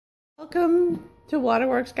Welcome to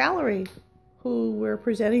Waterworks Gallery, who we're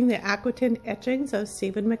presenting the Aquatint etchings of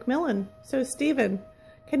Stephen McMillan. So Stephen,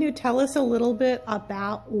 can you tell us a little bit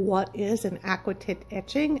about what is an Aquatint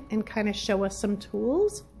etching and kind of show us some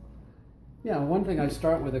tools? Yeah, one thing, I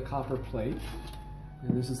start with a copper plate,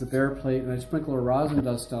 and this is a bare plate, and I sprinkle a rosin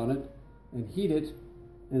dust on it and heat it,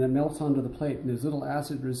 and it melts onto the plate, and there's little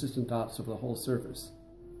acid-resistant dots over the whole surface.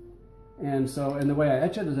 And the way I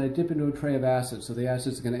etch it is I dip into a tray of acid, so the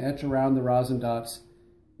acid is going to etch around the rosin dots,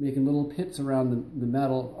 making little pits around the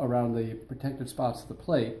metal, around the protected spots of the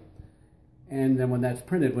plate. And then when that's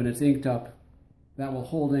printed, when it's inked up, that will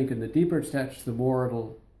hold ink, and the deeper it's etched, the more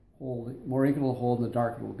ink it'll hold, and the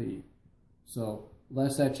darker it will be. So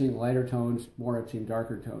less etching, lighter tones, more etching,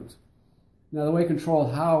 darker tones. Now the way I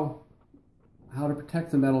control how to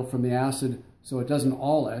protect the metal from the acid so it doesn't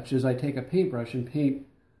all etch is I take a paintbrush and paint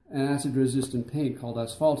an acid-resistant paint called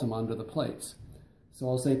asphaltum onto the plates. So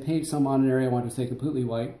I'll say paint some on an area I want to stay completely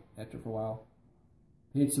white, etch it for a while,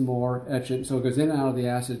 paint some more, etch it, so it goes in and out of the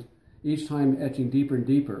acid, each time etching deeper and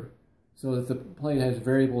deeper, so that the plate has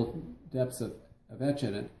variable depths of etch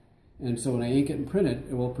in it. And so when I ink it and print it,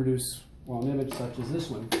 it will produce, well, an image such as this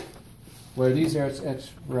one, where these were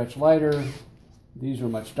etched lighter, these are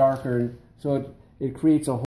much darker, so it creates a